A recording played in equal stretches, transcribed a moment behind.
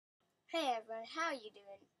Hey everyone, how you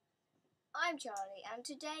doing? I'm Charlie and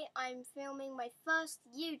today I'm filming my first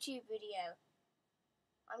YouTube video.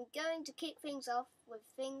 I'm going to kick things off with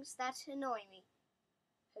things that annoy me.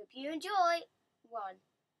 Hope you enjoy! 1.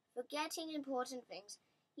 Forgetting important things.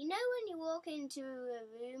 You know when you walk into a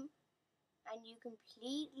room and you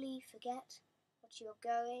completely forget what you're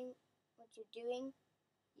doing?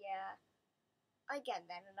 Yeah, I get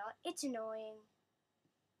that a lot. It's annoying.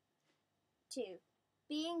 2.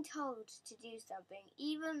 Being told to do something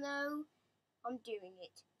even though I'm doing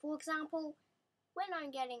it. For example, when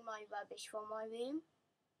I'm getting my rubbish from my room,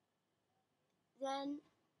 then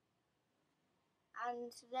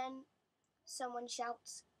someone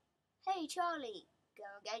shouts, "Hey Charlie, go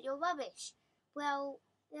and get your rubbish." Well,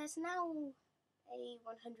 there's now a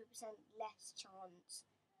 100% less chance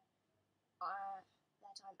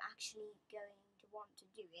that I'm actually going to want to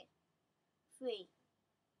do it. 3.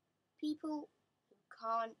 People who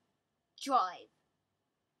can't drive.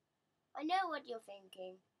 I know what you're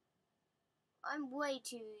thinking. I'm way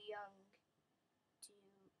too young to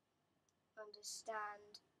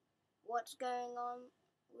understand what's going on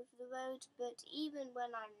with the road, but even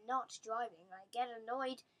when I'm not driving, I get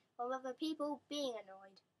annoyed from other people being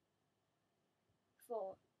annoyed.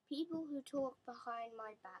 4. People who talk behind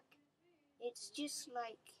my back. It's just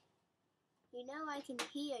like, I can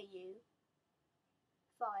hear you.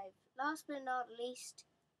 5. Last but not least,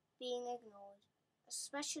 being ignored,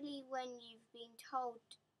 especially when you've been told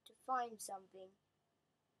to find something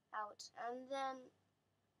out and then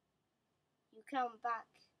you come back,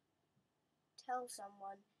 tell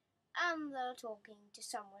someone, and they're talking to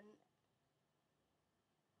someone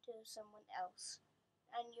else,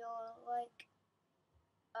 and you're like,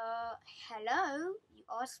 hello, you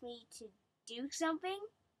asked me to do something?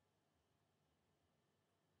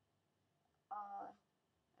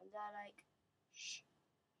 And they're like, shh,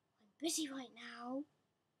 I'm busy right now.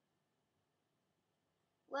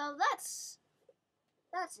 Well, that's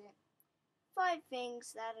it. 5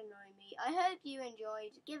 things that annoy me. I hope you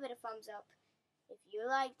enjoyed. Give it a thumbs up if you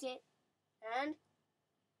liked it, and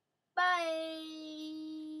bye!